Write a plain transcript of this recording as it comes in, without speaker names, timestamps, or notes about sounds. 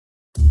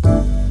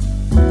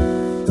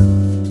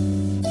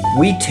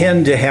We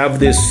tend to have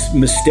this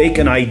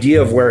mistaken idea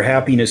of where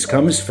happiness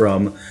comes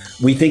from.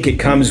 We think it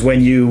comes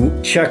when you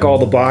check all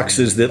the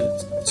boxes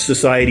that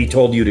society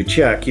told you to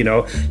check. You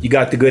know, you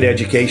got the good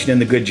education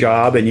and the good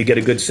job, and you get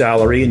a good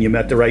salary, and you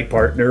met the right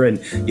partner, and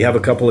you have a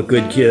couple of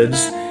good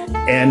kids,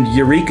 and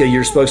eureka,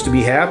 you're supposed to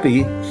be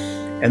happy.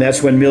 And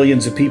that's when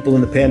millions of people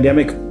in the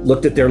pandemic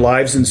looked at their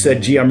lives and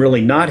said, gee, I'm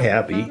really not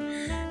happy.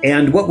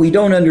 And what we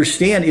don't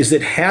understand is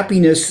that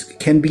happiness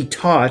can be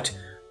taught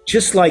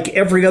just like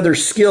every other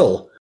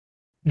skill.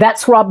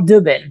 That's Rob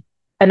Dubin,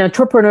 an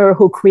entrepreneur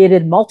who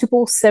created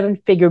multiple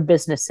seven-figure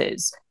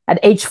businesses. At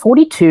age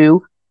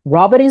 42,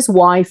 Rob and his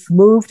wife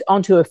moved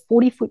onto a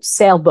 40-foot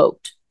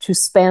sailboat to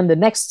spend the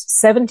next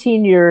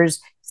 17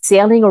 years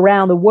sailing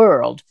around the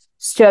world,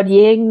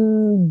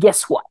 studying,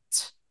 guess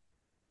what?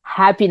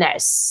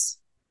 Happiness.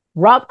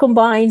 Rob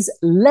combines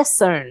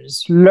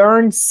lessons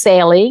learned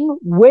sailing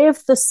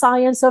with the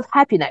science of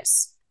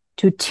happiness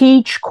to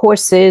teach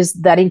courses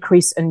that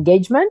increase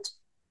engagement,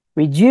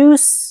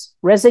 reduce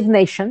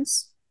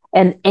resignations,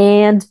 and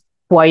end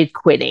quiet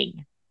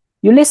quitting.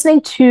 You're listening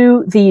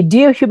to the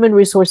Dear Human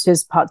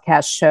Resources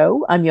podcast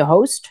show. I'm your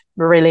host,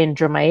 Marilyn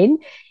Germain.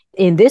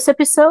 In this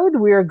episode,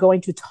 we are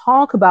going to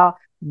talk about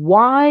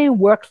why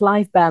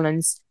work-life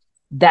balance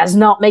does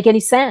not make any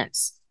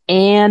sense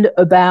and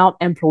about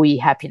employee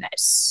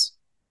happiness.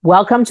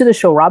 Welcome to the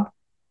show, Rob.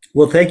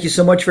 Well, thank you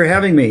so much for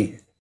having me.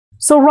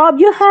 So, Rob,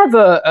 you have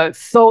a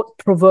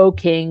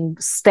thought-provoking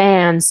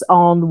stance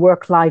on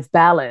work-life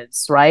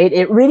balance, right?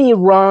 It really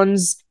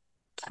runs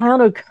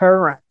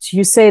countercurrent.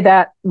 You say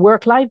that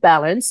work-life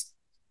balance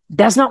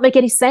does not make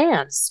any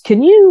sense.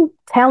 Can you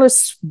tell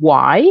us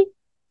why?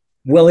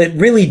 Well, it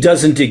really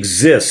doesn't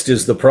exist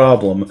is the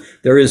problem.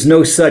 There is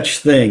no such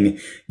thing.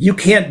 You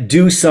can't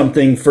do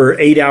something for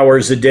 8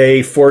 hours a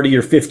day, 40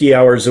 or 50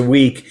 hours a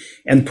week,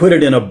 and put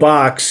it in a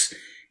box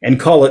and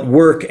call it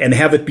work and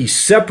have it be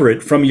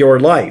separate from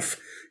your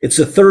life. It's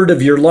a third of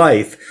your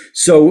life.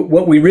 So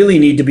what we really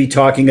need to be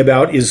talking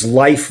about is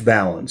life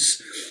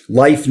balance.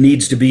 Life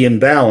needs to be in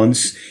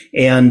balance.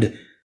 And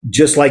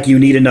just like you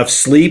need enough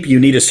sleep, you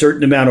need a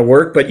certain amount of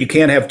work, but you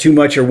can't have too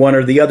much or one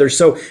or the other.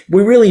 So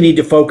we really need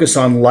to focus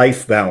on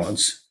life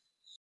balance.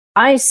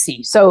 I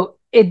see. So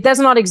it does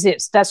not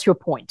exist. That's your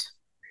point.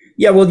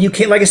 Yeah, well, you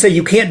can't, like I say,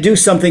 you can't do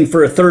something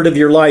for a third of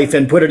your life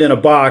and put it in a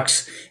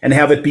box and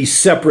have it be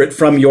separate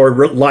from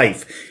your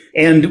life.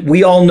 And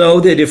we all know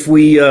that if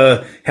we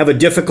have a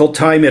difficult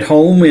time at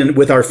home and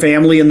with our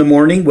family in the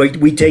morning,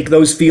 we take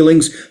those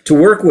feelings to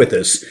work with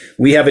us.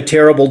 We have a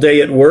terrible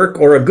day at work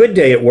or a good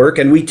day at work,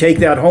 and we take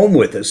that home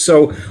with us.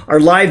 So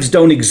our lives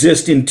don't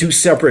exist in two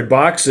separate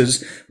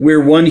boxes.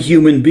 We're one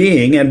human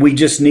being, and we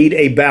just need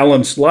a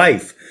balanced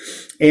life.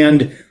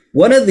 And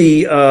one of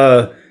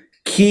the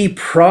key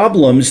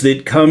problems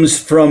that comes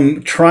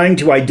from trying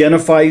to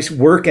identify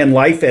work and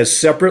life as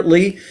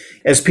separately,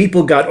 as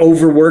people got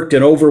overworked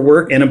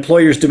and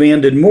employers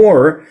demanded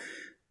more,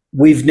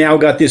 we've now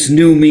got this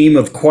new meme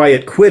of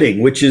quiet quitting,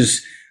 which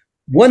is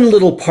one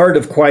little part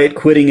of quiet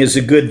quitting is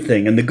a good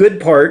thing. And the good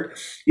part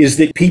is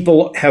that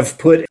people have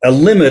put a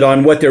limit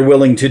on what they're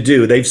willing to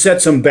do. They've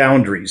set some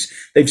boundaries.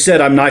 They've said,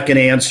 I'm not going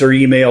to answer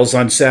emails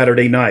on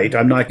Saturday night.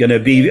 I'm not going to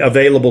be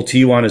available to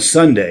you on a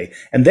Sunday.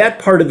 And that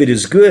part of it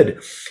is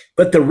good.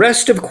 But the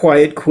rest of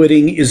quiet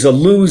quitting is a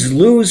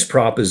lose-lose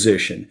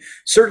proposition.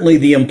 Certainly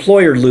the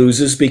employer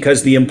loses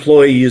because the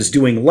employee is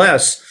doing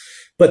less,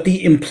 but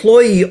the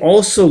employee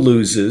also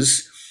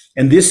loses,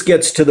 and this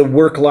gets to the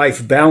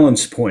work-life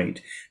balance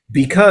point,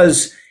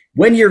 because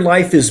when your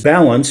life is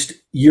balanced,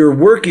 your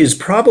work is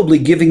probably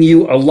giving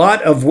you a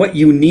lot of what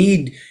you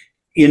need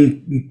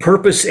in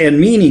purpose and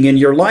meaning in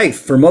your life.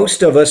 For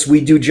most of us, we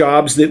do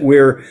jobs that we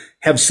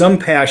have some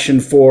passion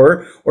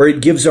for, or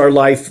it gives our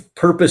life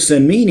purpose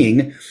and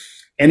meaning.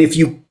 And if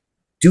you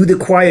do the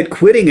quiet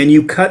quitting and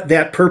you cut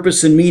that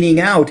purpose and meaning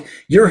out,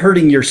 you're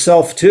hurting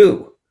yourself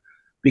too,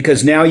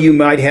 because now you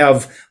might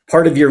have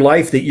part of your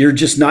life that you're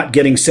just not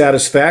getting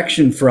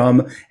satisfaction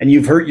from, and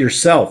you've hurt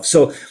yourself.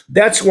 So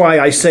that's why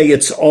I say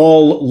it's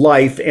all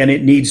life and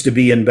it needs to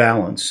be in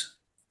balance.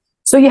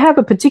 So you have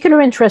a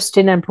particular interest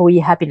in employee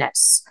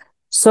happiness.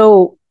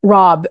 So,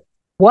 Rob,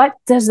 what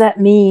does that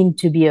mean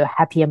to be a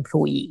happy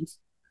employee?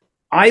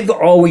 I've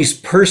always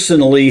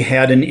personally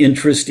had an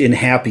interest in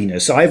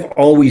happiness. I've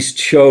always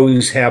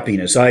chose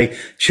happiness. I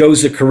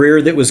chose a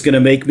career that was going to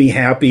make me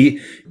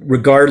happy,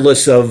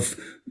 regardless of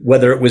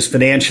whether it was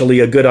financially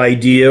a good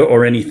idea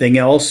or anything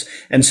else.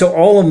 And so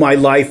all of my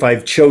life,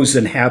 I've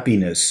chosen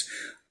happiness.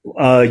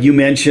 You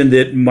mentioned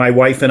that my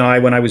wife and I,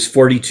 when I was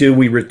 42,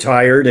 we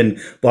retired and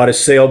bought a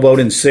sailboat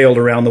and sailed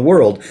around the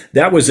world.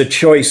 That was a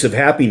choice of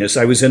happiness.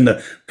 I was in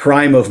the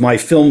prime of my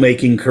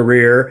filmmaking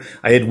career.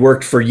 I had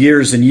worked for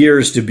years and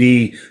years to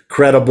be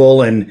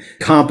credible and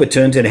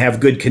competent and have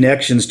good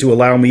connections to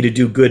allow me to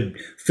do good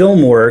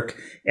film work.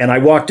 And I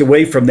walked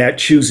away from that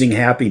choosing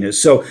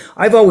happiness. So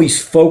I've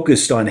always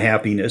focused on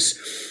happiness.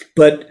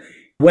 But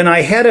when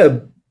I had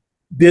a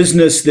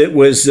business that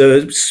was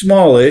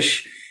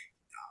smallish,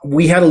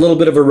 we had a little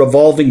bit of a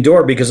revolving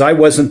door because I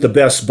wasn't the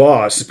best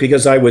boss,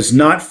 because I was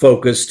not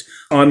focused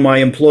on my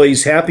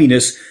employees'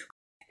 happiness.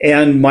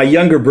 And my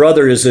younger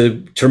brother is a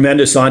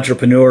tremendous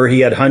entrepreneur. He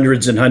had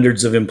hundreds and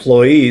hundreds of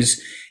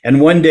employees. And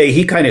one day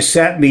he kind of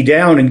sat me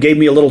down and gave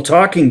me a little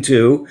talking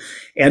to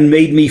and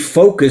made me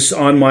focus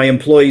on my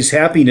employees'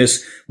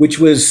 happiness, which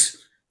was,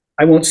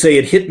 I won't say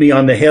it hit me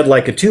on the head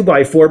like a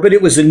 2x4, but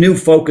it was a new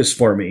focus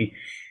for me.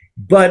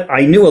 But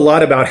I knew a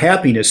lot about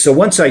happiness. So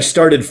once I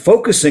started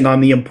focusing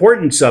on the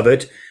importance of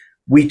it,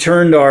 we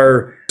turned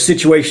our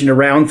situation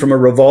around from a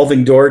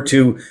revolving door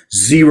to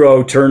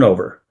zero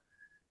turnover.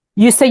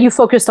 You say you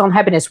focused on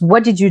happiness.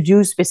 What did you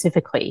do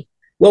specifically?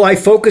 Well, I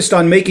focused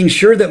on making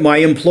sure that my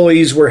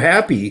employees were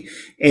happy,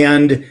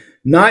 and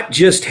not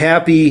just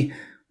happy.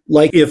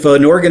 Like if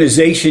an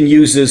organization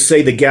uses,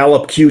 say, the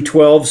Gallup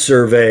Q12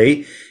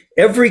 survey,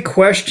 every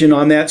question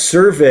on that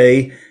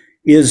survey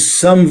is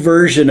some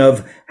version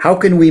of how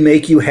can we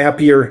make you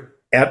happier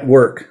at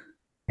work?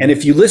 And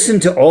if you listen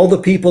to all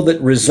the people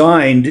that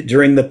resigned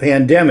during the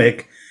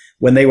pandemic,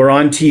 when they were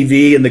on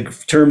TV and the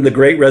term the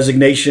Great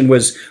Resignation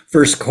was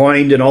first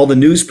coined and all the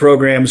news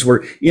programs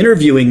were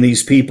interviewing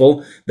these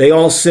people, they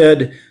all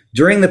said,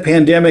 during the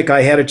pandemic,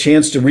 I had a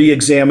chance to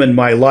re-examine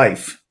my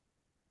life.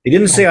 They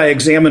didn't say I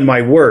examined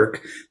my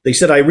work. They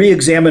said I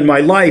re-examined my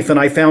life and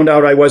I found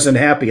out I wasn't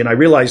happy and I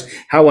realized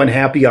how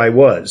unhappy I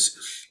was.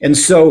 And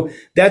so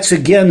that's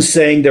again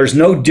saying there's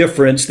no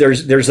difference.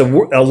 There's a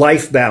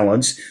life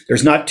balance.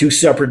 There's not two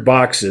separate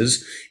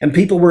boxes. And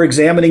people were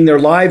examining their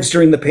lives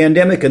during the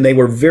pandemic and they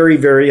were very,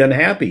 very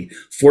unhappy.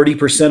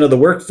 40% of the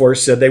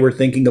workforce said they were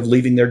thinking of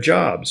leaving their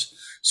jobs.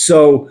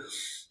 So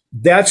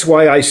that's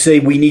why I say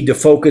we need to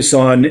focus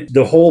on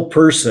the whole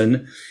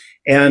person.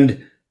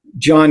 And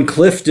John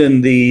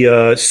Clifton, the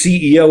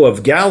CEO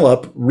of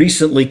Gallup,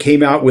 recently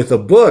came out with a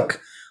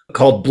book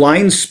called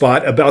Blind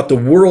Spot about the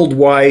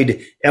worldwide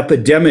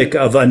epidemic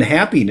of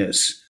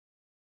unhappiness.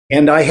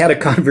 And I had a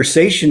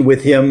conversation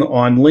with him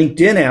on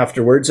LinkedIn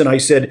afterwards. And I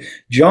said,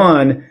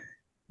 John,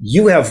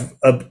 you have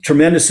a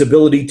tremendous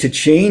ability to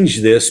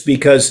change this,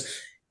 because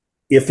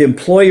if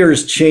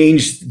employers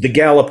change the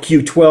Gallup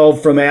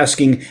Q12 from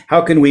asking,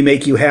 how can we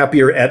make you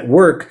happier at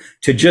work,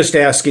 to just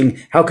asking,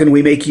 how can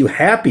we make you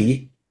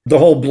happy, the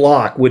whole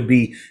block would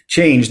be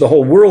changed. The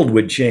whole world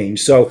would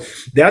change. So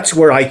that's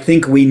where I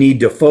think we need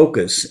to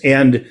focus.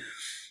 And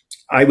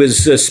I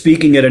was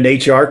speaking at an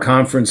HR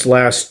conference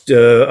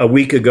a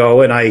week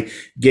ago, and I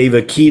gave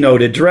a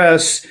keynote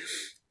address.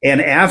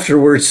 And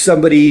afterwards,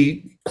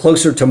 somebody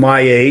closer to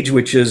my age,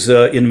 which is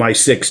in my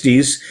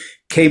 60s,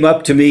 came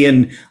up to me,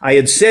 and I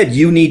had said,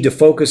 you need to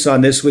focus on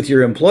this with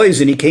your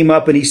employees. And he came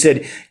up and he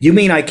said, you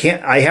mean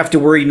I have to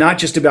worry not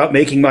just about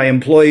making my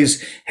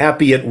employees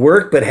happy at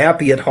work, but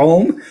happy at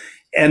home?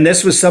 And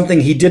this was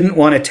something he didn't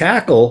want to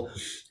tackle.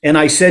 And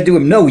I said to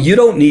him, no, you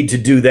don't need to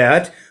do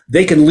that.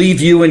 They can leave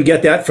you and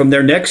get that from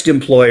their next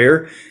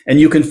employer, and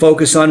you can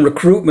focus on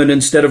recruitment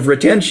instead of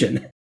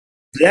retention.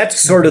 That's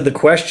sort of the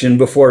question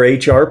before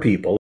HR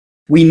people.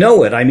 We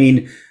know it. I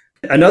mean,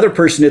 another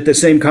person at the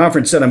same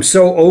conference said, I'm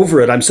so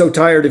over it. I'm so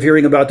tired of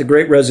hearing about the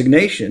Great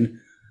Resignation.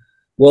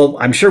 Well,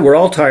 I'm sure we're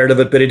all tired of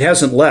it, but it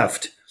hasn't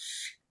left.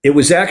 It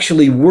was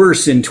actually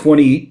worse in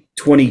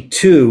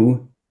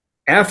 2022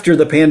 after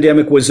the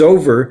pandemic was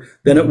over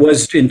than it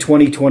was in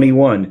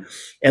 2021.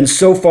 And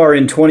so far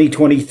in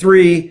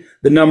 2023,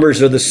 the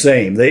numbers are the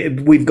same.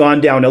 We've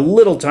gone down a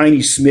little tiny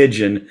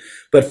smidgen,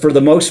 but for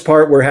the most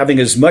part, we're having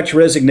as much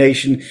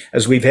resignation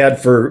as we've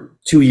had for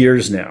 2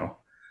 years now.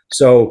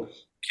 So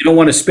you don't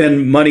want to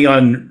spend money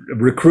on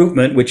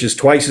recruitment, which is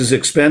twice as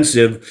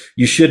expensive.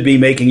 You should be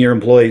making your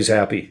employees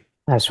happy.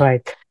 That's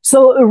right.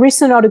 So a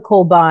recent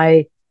article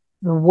by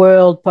the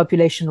World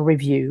Population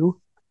Review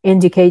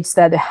indicates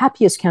that the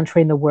happiest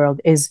country in the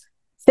world is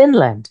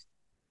Finland.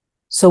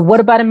 So what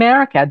about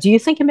America? Do you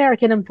think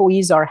American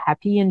employees are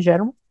happy in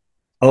general?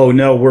 Oh,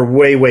 no, we're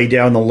way, way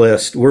down the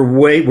list.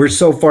 We're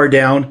so far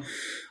down.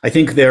 I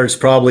think there's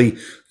probably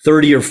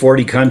 30 or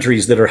 40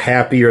 countries that are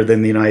happier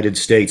than the United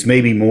States,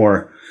 maybe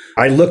more.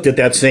 I looked at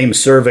that same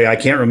survey. I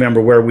can't remember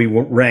where we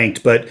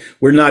ranked, but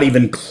we're not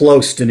even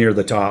close to near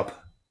the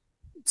top.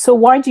 So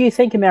why do you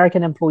think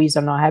American employees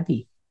are not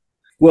happy?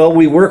 Well,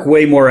 we work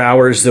way more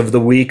hours of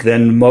the week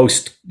than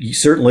most,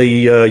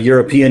 certainly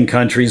European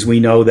countries.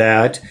 We know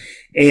that.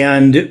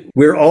 And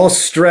we're all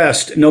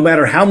stressed, no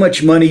matter how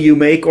much money you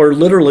make or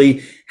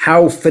literally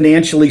how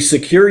financially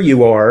secure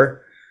you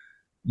are,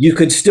 you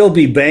could still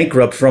be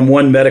bankrupt from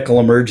one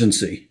medical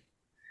emergency.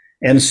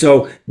 And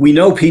so we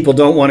know people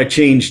don't want to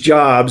change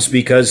jobs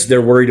because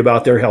they're worried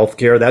about their health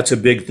care. That's a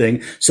big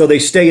thing. So they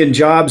stay in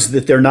jobs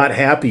that they're not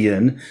happy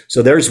in.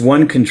 So there's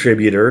one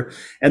contributor.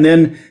 And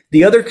then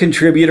the other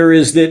contributor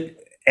is that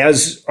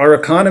as our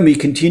economy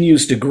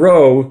continues to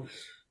grow,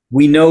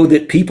 we know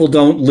that people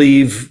don't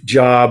leave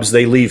jobs,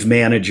 they leave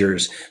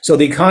managers. So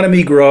the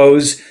economy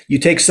grows. You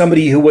take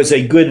somebody who was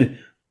a good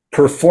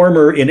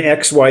performer in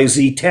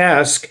XYZ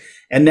task,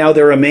 and now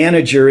they're a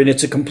manager, and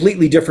it's a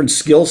completely different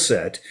skill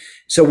set.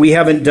 So we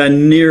haven't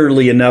done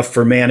nearly enough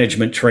for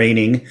management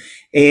training.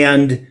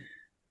 And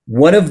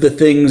one of the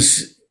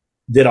things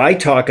that I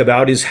talk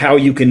about is how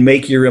you can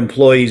make your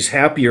employees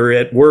happier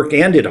at work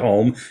and at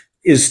home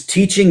is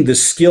teaching the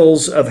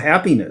skills of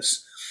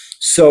happiness.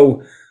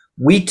 So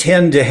we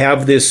tend to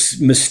have this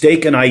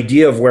mistaken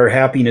idea of where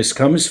happiness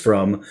comes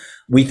from.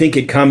 We think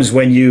it comes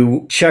when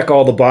you check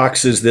all the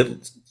boxes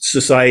that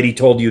society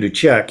told you to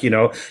check.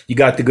 You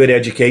got the good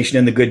education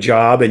and the good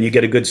job, and you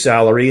get a good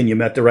salary, and you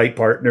met the right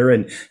partner,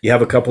 and you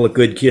have a couple of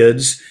good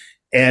kids,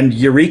 and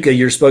eureka,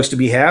 you're supposed to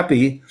be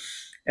happy.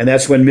 And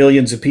that's when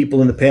millions of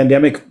people in the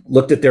pandemic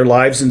looked at their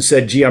lives and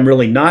said, gee, I'm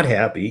really not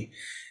happy.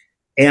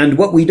 And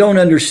what we don't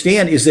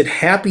understand is that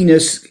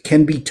happiness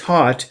can be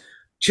taught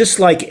just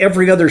like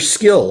every other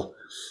skill.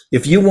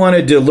 If you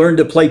wanted to learn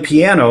to play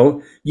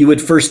piano, you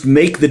would first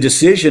make the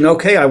decision,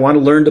 okay, I want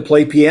to learn to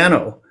play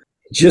piano.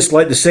 Just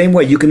like the same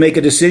way you can make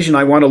a decision,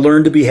 I want to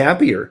learn to be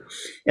happier.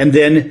 And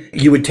then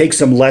you would take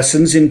some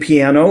lessons in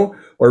piano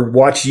or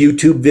watch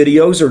YouTube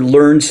videos or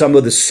learn some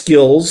of the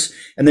skills,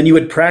 and then you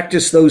would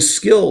practice those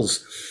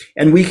skills.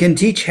 And we can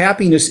teach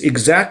happiness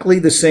exactly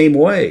the same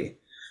way.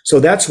 So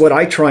that's what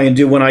I try and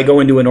do when I go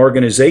into an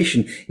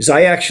organization, is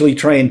I actually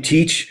try and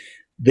teach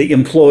the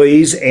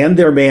employees and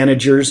their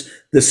managers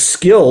the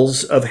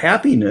skills of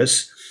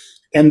happiness.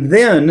 And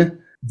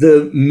then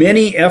the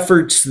many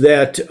efforts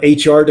that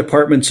HR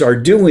departments are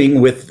doing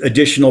with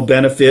additional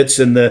benefits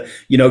and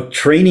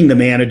training the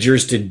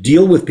managers to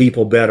deal with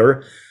people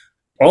better,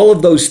 all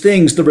of those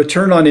things, the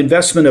return on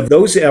investment of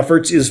those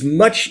efforts is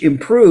much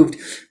improved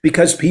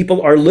because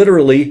people are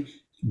literally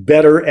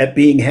better at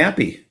being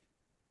happy.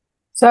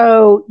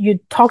 So you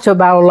talked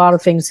about a lot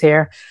of things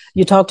here.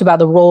 You talked about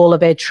the role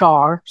of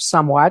HR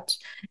somewhat,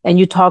 and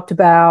you talked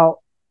about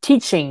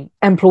teaching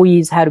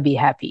employees how to be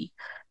happy.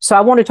 So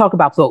I want to talk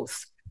about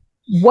both.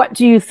 What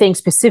do you think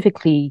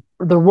specifically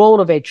the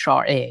role of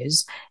HR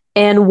is,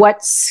 and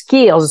what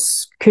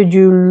skills could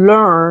you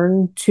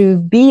learn to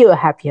be a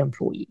happy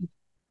employee?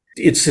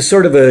 It's a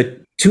sort of a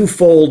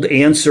twofold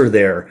answer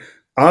there.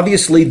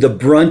 Obviously, the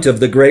brunt of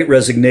the Great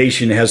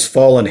Resignation has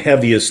fallen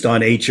heaviest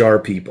on HR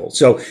people.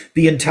 So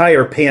the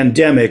entire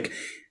pandemic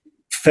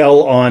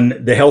fell on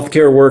the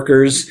healthcare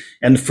workers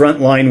and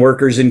frontline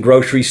workers in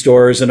grocery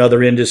stores and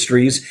other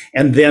industries,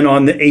 and then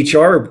on the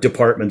HR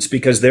departments,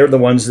 because they're the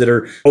ones that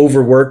are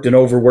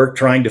overworked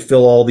trying to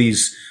fill all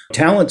these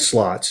talent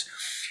slots.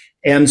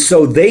 And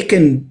so they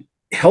can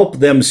help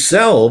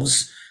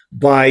themselves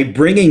by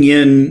bringing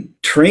in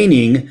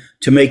training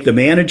to make the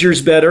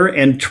managers better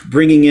and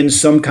bringing in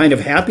some kind of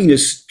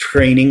happiness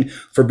training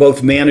for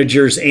both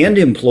managers and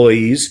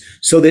employees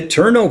so that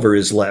turnover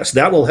is less.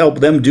 That will help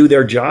them do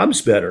their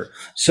jobs better.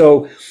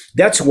 So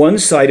that's one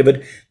side of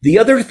it. The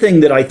other thing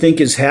that I think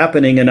is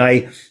happening, and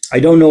I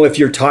don't know if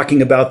you're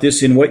talking about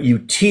this in what you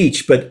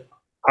teach, but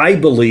I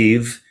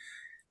believe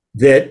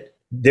that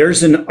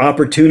there's an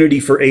opportunity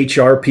for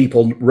HR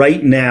people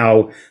right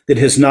now that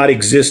has not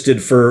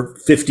existed for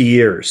 50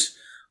 years.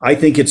 I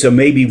think it's a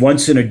maybe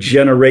once in a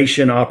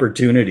generation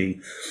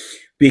opportunity,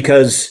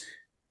 because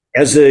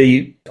as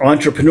an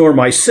entrepreneur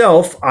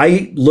myself,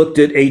 I looked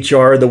at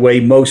HR the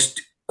way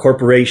most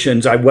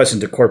corporations, I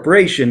wasn't a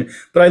corporation,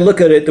 but I look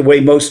at it the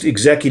way most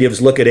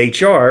executives look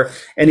at HR,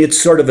 and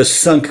it's sort of a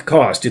sunk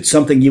cost. It's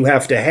something you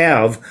have to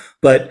have,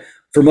 but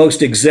for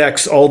most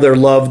execs, all their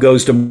love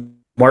goes to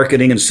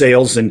marketing and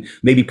sales and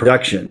maybe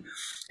production,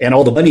 and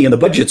all the money and the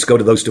budgets go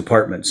to those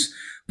departments.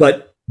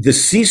 But the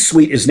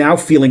C-suite is now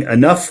feeling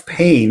enough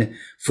pain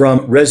from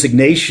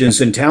resignations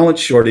and talent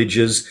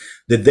shortages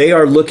that they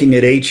are looking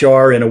at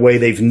HR in a way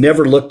they've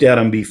never looked at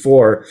them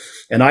before.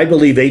 And I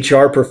believe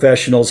HR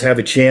professionals have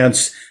a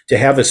chance to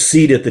have a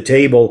seat at the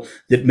table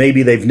that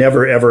maybe they've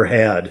never, ever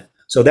had.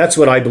 So that's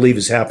what I believe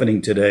is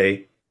happening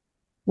today.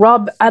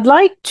 Rob, I'd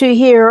like to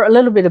hear a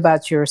little bit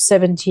about your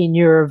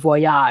 17-year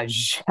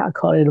voyage. I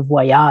call it a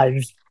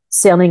voyage,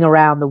 sailing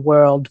around the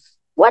world.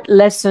 What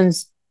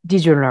lessons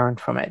did you learn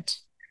from it?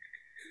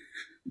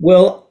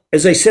 Well,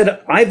 as I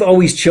said, I've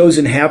always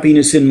chosen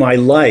happiness in my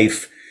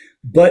life.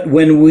 But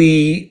when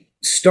we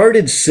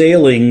started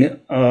sailing,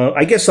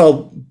 I guess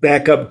I'll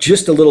back up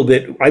just a little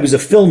bit. I was a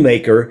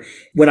filmmaker.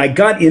 When I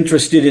got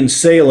interested in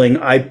sailing,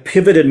 I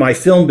pivoted my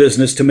film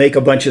business to make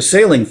a bunch of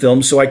sailing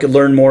films so I could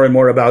learn more and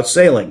more about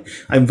sailing.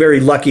 I'm very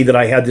lucky that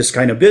I had this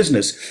kind of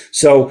business.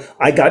 So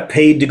I got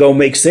paid to go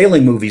make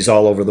sailing movies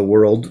all over the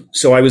world.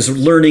 So I was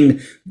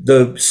learning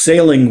the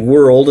sailing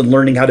world and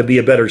learning how to be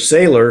a better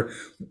sailor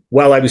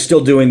while I was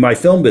still doing my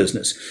film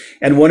business.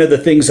 And one of the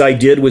things I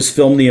did was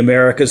film the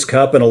America's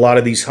Cup and a lot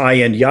of these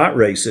high-end yacht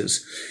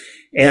races.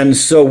 And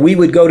so we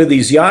would go to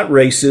these yacht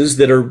races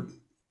that are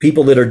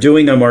people that are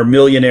doing them are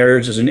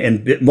millionaires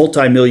and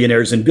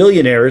multimillionaires and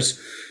billionaires.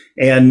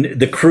 And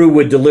the crew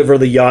would deliver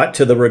the yacht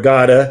to the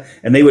regatta,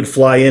 and they would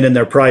fly in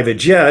their private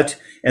jet.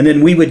 And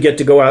then we would get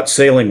to go out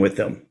sailing with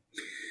them.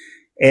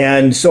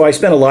 And so I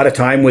spent a lot of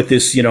time with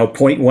this,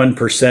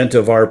 0.1%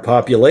 of our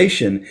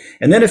population.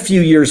 And then a few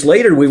years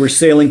later, we were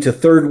sailing to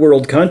third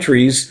world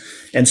countries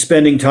and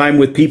spending time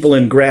with people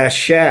in grass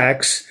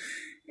shacks.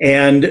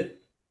 And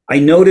I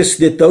noticed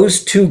that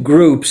those two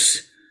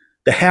groups,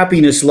 the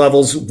happiness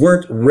levels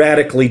weren't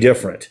radically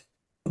different.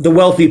 the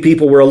wealthy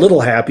people were a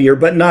little happier,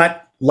 but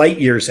not light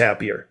years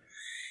happier.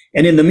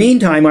 And in the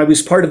meantime, I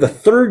was part of a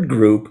third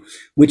group,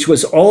 which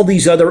was all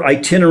these other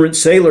itinerant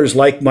sailors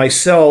like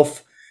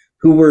myself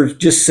who were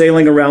just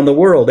sailing around the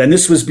world. And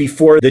this was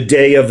before the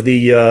day of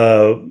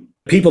the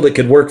people that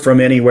could work from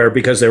anywhere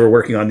because they were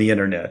working on the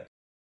internet.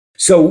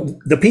 So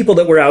the people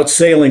that were out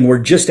sailing were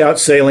just out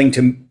sailing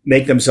to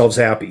make themselves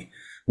happy.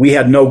 We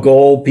had no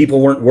goal.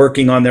 People weren't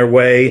working on their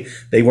way.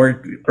 They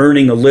weren't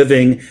earning a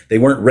living. They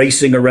weren't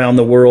racing around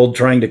the world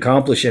trying to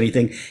accomplish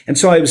anything. And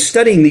so I was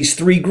studying these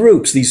three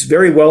groups, these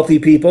very wealthy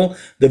people,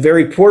 the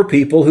very poor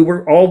people who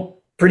were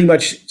all pretty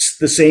much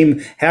the same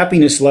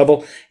happiness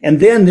level. And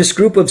then this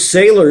group of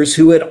sailors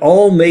who had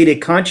all made a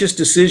conscious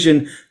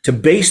decision to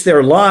base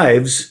their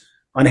lives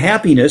on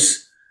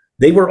happiness.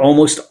 They were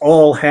almost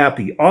all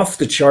happy, off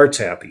the charts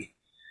happy.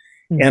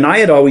 And I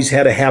had always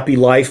had a happy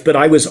life, but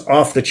I was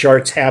off the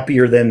charts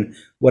happier than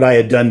what I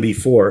had done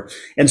before.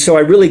 And so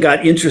I really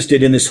got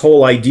interested in this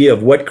whole idea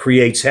of what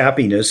creates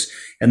happiness.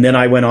 And then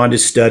I went on to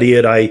study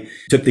it. I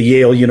took the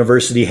Yale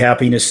University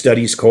Happiness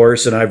Studies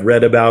course, and I've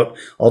read about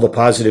all the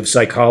positive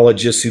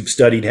psychologists who've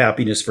studied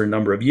happiness for a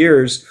number of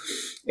years.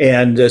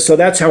 And so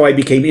that's how I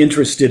became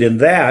interested in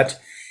that.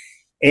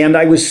 And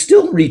I was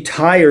still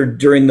retired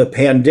during the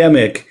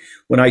pandemic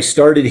when I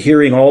started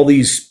hearing all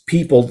these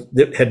people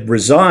that had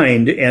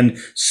resigned and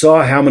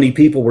saw how many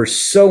people were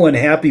so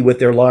unhappy with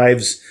their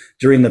lives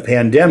during the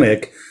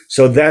pandemic.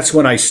 So that's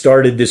when I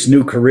started this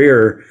new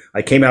career.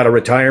 I came out of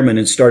retirement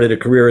and started a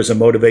career as a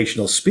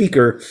motivational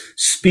speaker,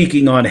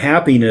 speaking on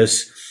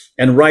happiness.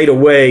 And right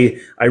away,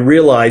 I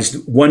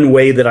realized one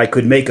way that I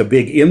could make a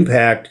big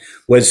impact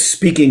was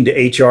speaking to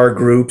HR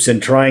groups and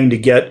trying to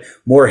get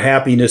more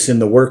happiness in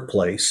the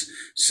workplace.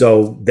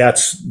 So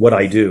that's what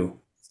I do.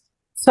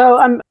 So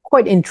I'm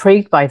quite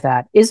intrigued by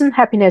that. Isn't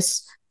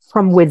happiness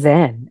from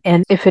within?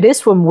 And if it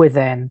is from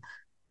within,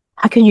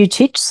 how can you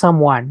teach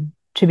someone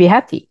to be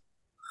happy?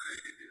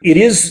 It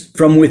is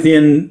from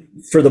within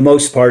for the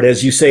most part,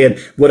 as you say. And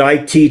what I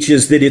teach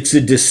is that it's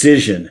a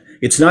decision.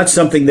 It's not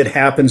something that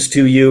happens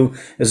to you.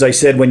 As I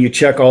said, when you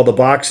check all the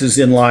boxes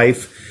in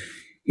life,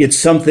 it's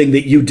something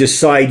that you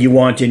decide you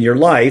want in your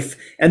life.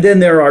 And then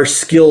there are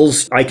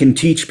skills I can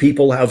teach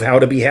people of how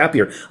to be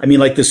happier. I mean,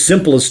 like the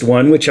simplest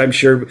one, which I'm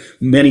sure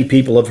many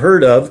people have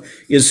heard of,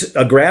 is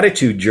a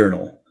gratitude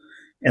journal.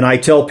 And I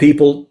tell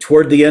people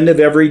toward the end of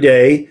every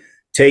day,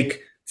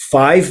 take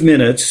 5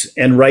 minutes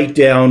and write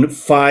down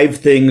 5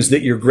 things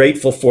that you're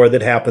grateful for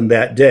that happened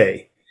that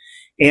day.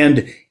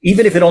 And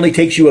even if it only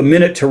takes you a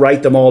minute to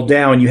write them all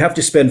down, you have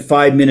to spend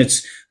 5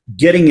 minutes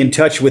getting in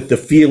touch with the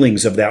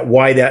feelings of that,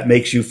 why that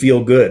makes you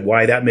feel good,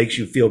 why that makes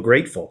you feel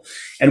grateful.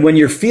 And when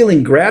you're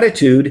feeling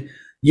gratitude,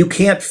 you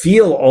can't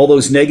feel all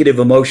those negative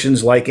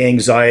emotions like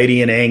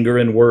anxiety and anger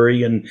and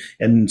worry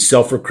and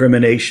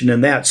self-recrimination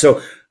and that.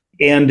 So,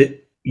 and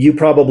you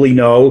probably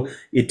know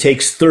it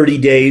takes 30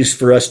 days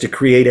for us to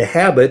create a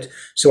habit.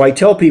 So I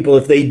tell people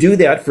if they do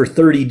that for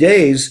 30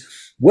 days,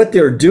 what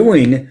they're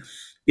doing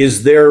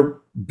is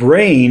their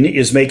brain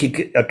is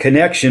making a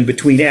connection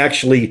between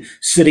actually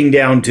sitting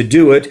down to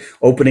do it,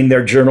 opening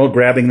their journal,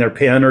 grabbing their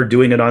pen, or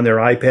doing it on their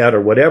iPad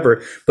or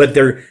whatever. But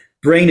their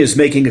brain is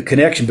making a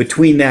connection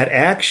between that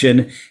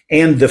action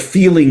and the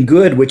feeling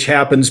good, which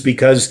happens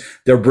because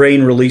their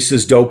brain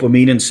releases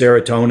dopamine and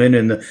serotonin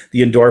and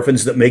the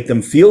endorphins that make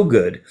them feel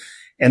good.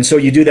 And so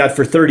you do that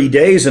for 30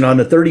 days. And on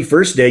the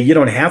 31st day, you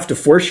don't have to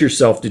force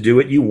yourself to do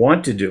it. You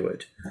want to do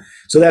it.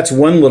 So that's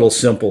one little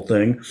simple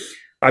thing.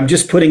 I'm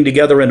just putting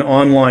together an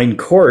online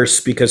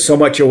course because so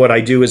much of what I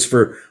do is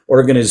for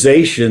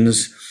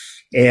organizations,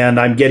 and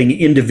I'm getting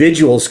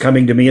individuals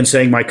coming to me and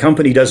saying, my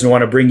company doesn't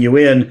want to bring you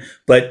in,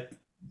 but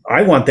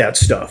I want that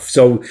stuff.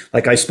 So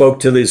like I spoke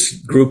to this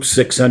group,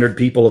 600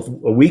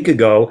 people a week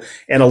ago,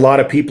 and a lot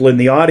of people in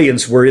the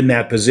audience were in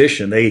that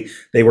position.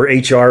 They were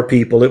HR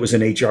people. It was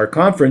an HR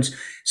conference.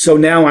 So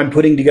now I'm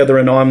putting together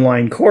an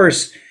online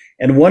course.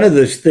 And one of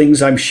the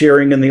things I'm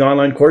sharing in the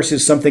online course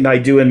is something I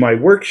do in my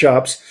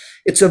workshops.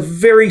 It's a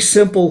very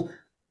simple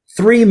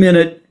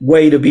 3-minute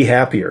way to be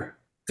happier.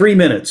 3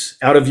 minutes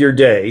out of your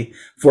day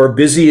for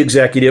busy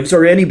executives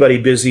or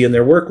anybody busy in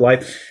their work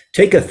life.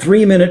 Take a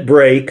 3-minute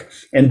break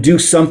and do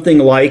something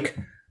like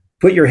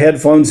put your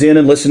headphones in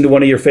and listen to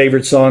one of your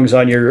favorite songs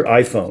on your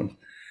iPhone.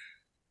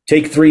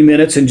 Take 3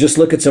 minutes and just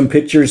look at some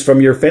pictures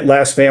from your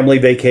last family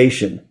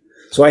vacation.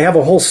 So I have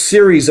a whole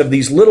series of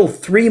these little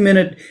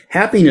 3-minute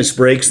happiness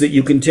breaks that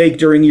you can take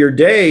during your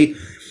day.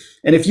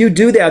 And if you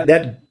do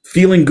that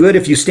feeling good,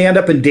 if you stand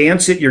up and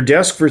dance at your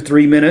desk for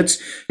 3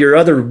 minutes, your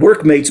other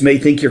workmates may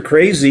think you're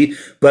crazy,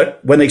 but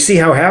when they see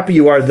how happy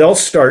you are, they'll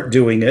start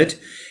doing it.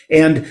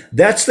 And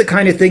that's the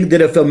kind of thing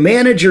that if a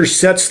manager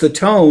sets the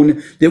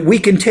tone, that we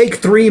can take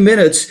 3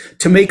 minutes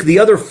to make the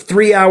other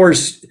 3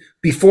 hours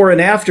before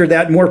and after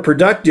that more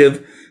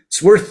productive,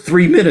 it's worth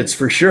 3 minutes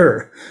for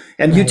sure.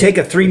 And you take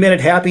a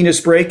 3-minute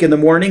happiness break in the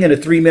morning and a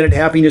 3-minute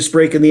happiness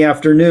break in the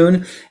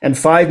afternoon and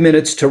 5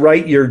 minutes to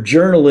write your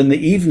journal in the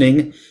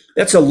evening.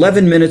 That's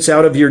 11 minutes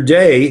out of your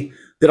day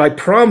that I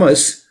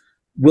promise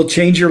will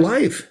change your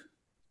life.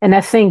 And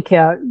I think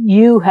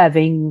you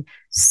having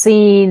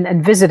seen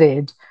and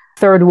visited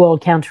third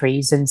world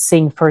countries and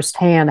seeing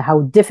firsthand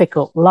how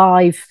difficult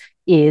life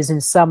is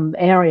in some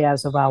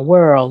areas of our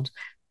world,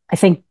 I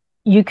think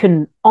you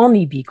can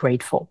only be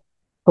grateful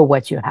for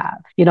what you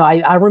have.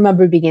 I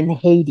remember being in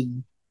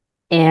Haiti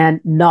and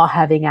not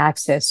having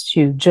access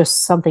to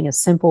just something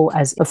as simple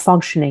as a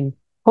functioning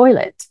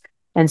toilet.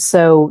 And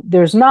so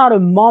there's not a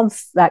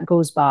month that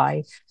goes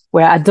by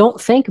where I don't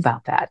think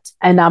about that.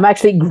 And I'm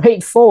actually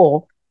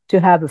grateful to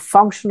have a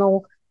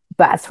functional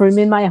bathroom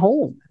in my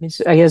home. I mean,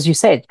 as you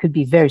said, it could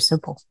be very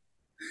simple.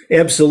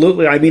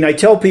 Absolutely. I mean, I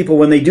tell people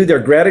when they do their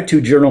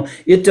gratitude journal,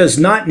 it does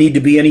not need to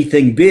be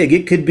anything big.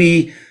 It could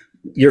be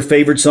your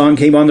favorite song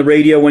came on the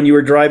radio when you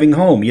were driving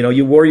home.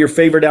 You wore your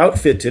favorite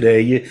outfit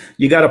today.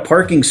 You got a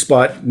parking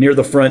spot near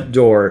the front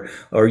door,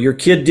 or your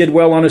kid did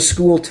well on a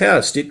school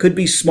test. It could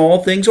be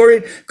small things, or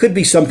it could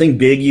be something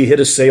big. You hit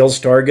a sales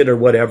target or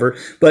whatever.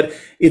 But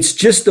it's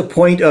just the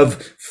point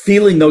of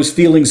feeling those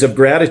feelings of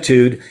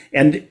gratitude,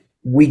 and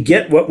we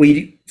get what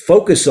we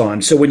focus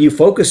on. So when you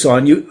focus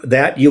on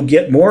that, you'll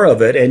get more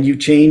of it, and you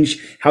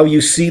change how you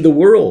see the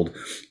world.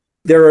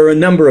 There are a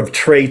number of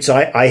traits.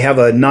 I have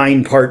a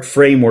 9-part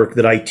framework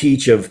that I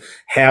teach of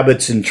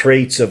habits and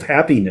traits of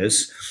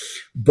happiness,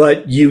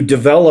 but you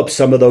develop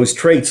some of those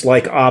traits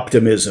like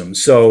optimism.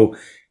 So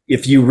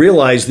if you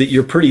realize that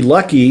you're pretty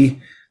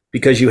lucky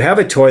because you have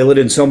a toilet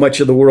and so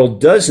much of the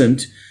world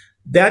doesn't,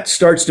 that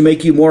starts to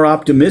make you more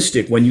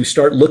optimistic when you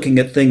start looking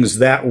at things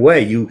that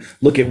way. You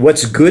look at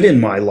what's good in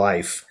my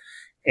life,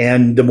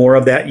 and the more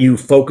of that you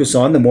focus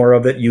on, the more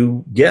of it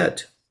you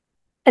get.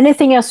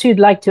 Anything else you'd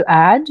like to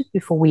add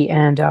before we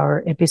end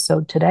our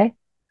episode today?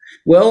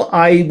 Well,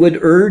 I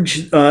would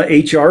urge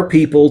HR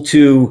people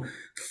to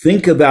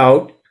think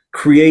about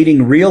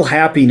creating real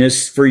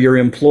happiness for your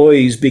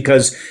employees,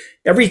 because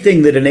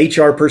everything that an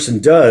HR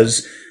person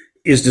does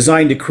is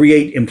designed to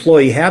create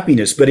employee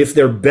happiness. But if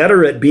they're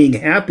better at being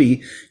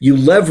happy, you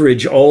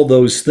leverage all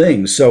those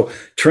things. So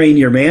train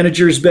your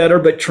managers better,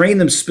 but train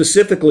them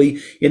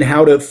specifically in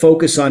how to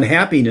focus on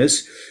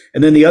happiness.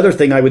 And then the other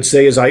thing I would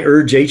say is I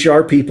urge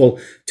HR people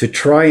to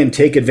try and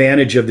take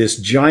advantage of this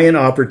giant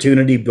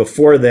opportunity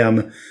before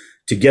them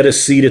to get a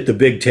seat at the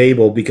big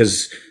table,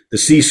 because the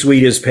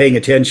C-suite is paying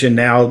attention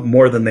now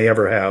more than they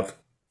ever have.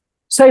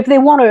 So if they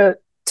want to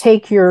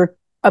take your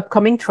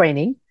upcoming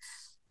training,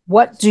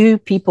 what do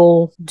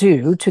people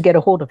do to get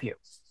a hold of you?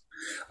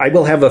 I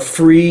will have a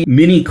free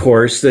mini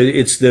course.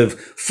 It's the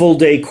full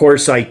day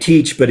course I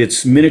teach, but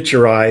it's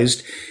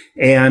miniaturized.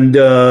 And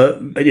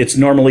it's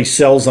normally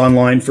sells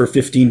online for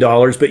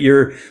 $15, but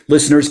your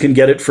listeners can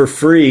get it for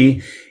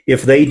free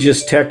if they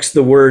just text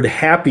the word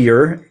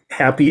happier,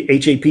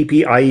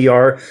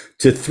 HAPPIER,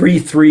 to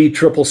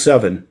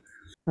 33777.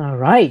 All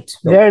right.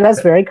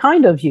 That's very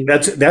kind of you.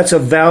 That's a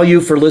value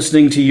for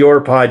listening to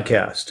your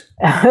podcast.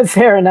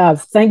 Fair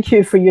enough. Thank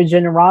you for your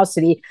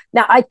generosity.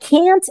 Now, I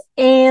can't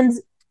end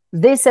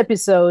this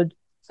episode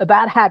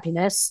about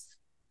happiness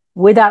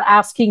without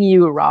asking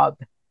you, Rob,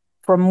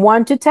 from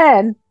 1 to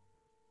 10,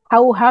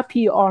 how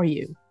happy are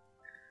you?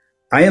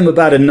 I am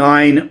about a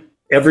 9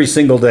 every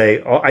single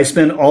day. I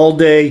spend all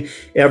day,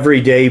 every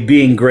day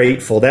being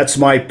grateful. That's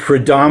my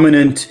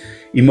predominant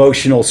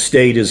emotional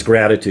state, is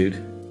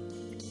gratitude.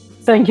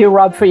 Thank you,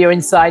 Rob, for your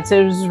insights.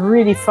 It was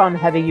really fun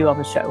having you on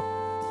the show.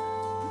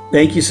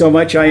 Thank you so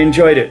much. I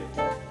enjoyed it.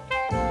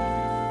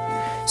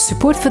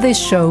 Support for this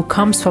show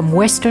comes from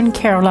Western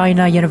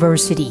Carolina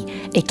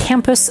University, a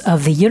campus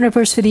of the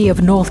University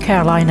of North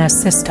Carolina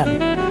system,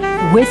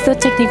 with the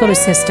technical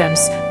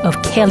assistance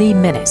of Kelly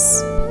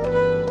Minnis.